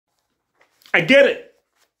I get it.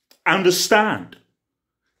 I understand.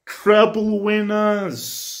 Treble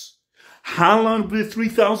winners. Haaland with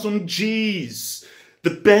 3,000 Gs. The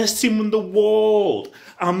best team in the world.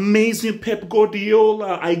 Amazing Pep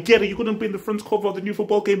Guardiola. I get it. You couldn't be in the front cover of the new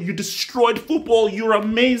football game. You destroyed football. You're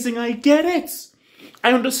amazing. I get it.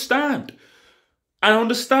 I understand. I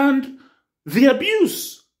understand the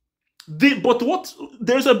abuse.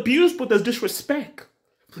 There's abuse, but there's disrespect.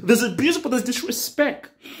 There's abuse, but there's disrespect.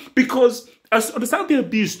 Because I understand the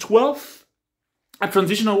abuse. 12 at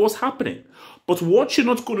transitional was happening. But what you're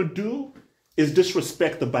not going to do is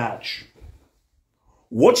disrespect the badge.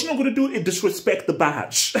 What you're not going to do is disrespect the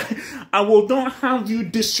badge. I will not have you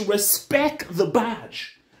disrespect the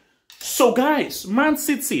badge. So guys, Man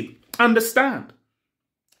City, understand.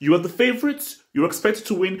 You are the favourites. You're expected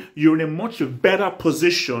to win. You're in a much better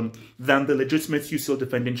position than the legitimate UCL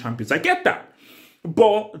defending champions. I get that.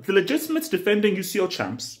 But the legitimate defending UCL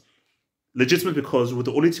champs, legitimate because we're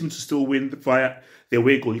the only team to still win via the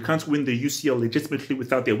away goal. You can't win the UCL legitimately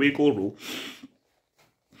without the away goal rule.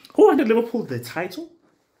 Who handed Liverpool the title?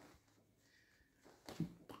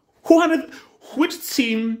 Which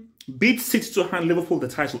team beat City to hand Liverpool the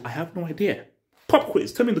title? I have no idea. Pop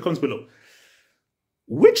quiz. Tell me in the comments below.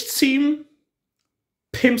 Which team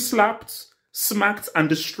pimp slapped, smacked, and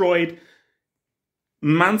destroyed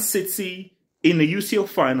Man City in the UCL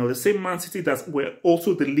final? The same Man City that were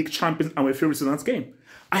also the league champions and were favourites in that game.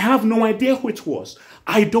 I have no idea who it was.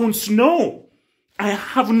 I don't know. I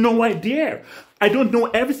have no idea. I don't know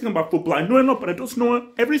everything about football. I know a lot, but I don't know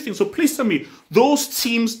everything. So please tell me, those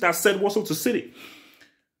teams that said what's up to City.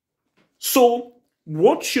 So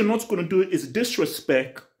what you're not going to do is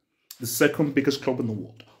disrespect the second biggest club in the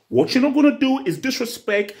world. What you're not going to do is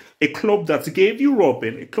disrespect a club that gave you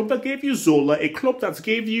Robin, a club that gave you Zola, a club that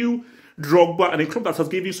gave you Drogba, and a club that has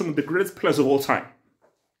given you some of the greatest players of all time.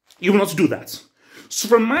 You will not do that. So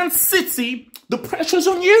for Man City, the pressure's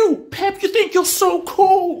on you. Pep, you think you're so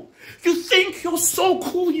cool. You think you're so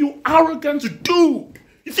cool, you arrogant dude.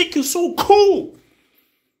 You think you're so cool.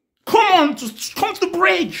 Come on, just come to the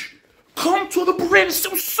bridge. Come to the bridge,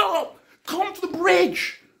 so. Come to the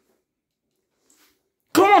bridge.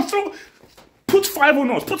 Come on, put 5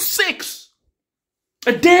 on us, put 6.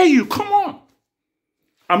 I dare you, come on.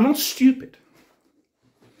 I'm not stupid.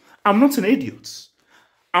 I'm not an idiot.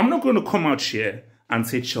 I'm not going to come out here and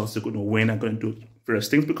say Chelsea are going to win. I'm going to do various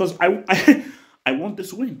things because I want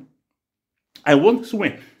this win. I want this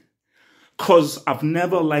win. Because I've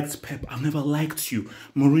never liked Pep. I've never liked you.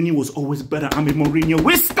 Mourinho was always better. I'm a Mourinho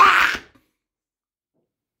whisper.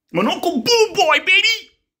 My Uncle Boo Boy,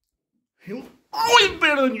 baby. He'll always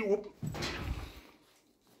better than you.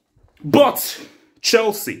 But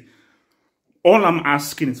Chelsea, all I'm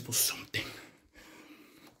asking is for something.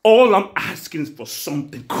 All I'm asking is for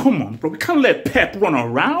something. Come on, bro. We can't let Pep run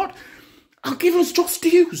around. I'll give us just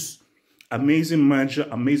dues. Amazing manager,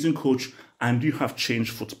 amazing coach, and you have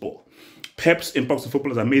changed football. Pep's impact on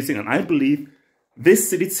football is amazing, and I believe this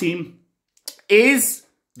City team is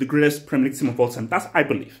the greatest Premier League team of all time. That's I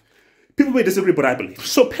believe. People may disagree, but I believe.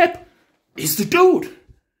 So Pep is the dude.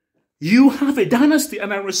 You have a dynasty,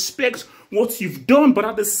 and I respect what you've done, but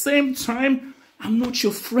at the same time, I'm not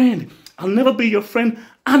your friend. I'll never be your friend,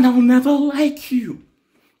 and I'll never like you.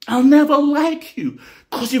 I'll never like you,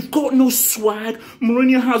 because you've got no swag.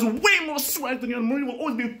 Mourinho has way more swag than you, and Mourinho will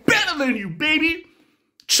always be better than you, baby.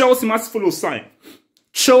 Chelsea must follow sign.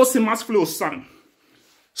 Chelsea must follow sign.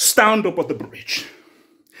 Stand up at the bridge.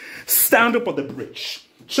 Stand up at the bridge.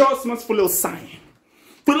 Chelsea must follow sign.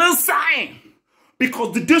 Follow sign.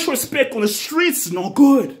 Because the disrespect on the streets is not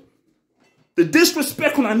good. The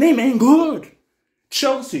disrespect on our name ain't good.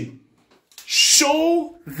 Chelsea,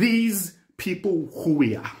 show these people who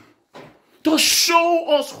we are. Just show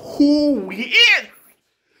us who we is.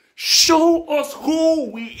 Show us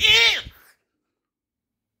who we is.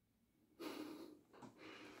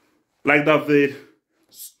 Like that vid,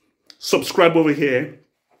 subscribe over here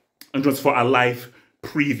and just for a live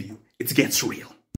preview. It gets real.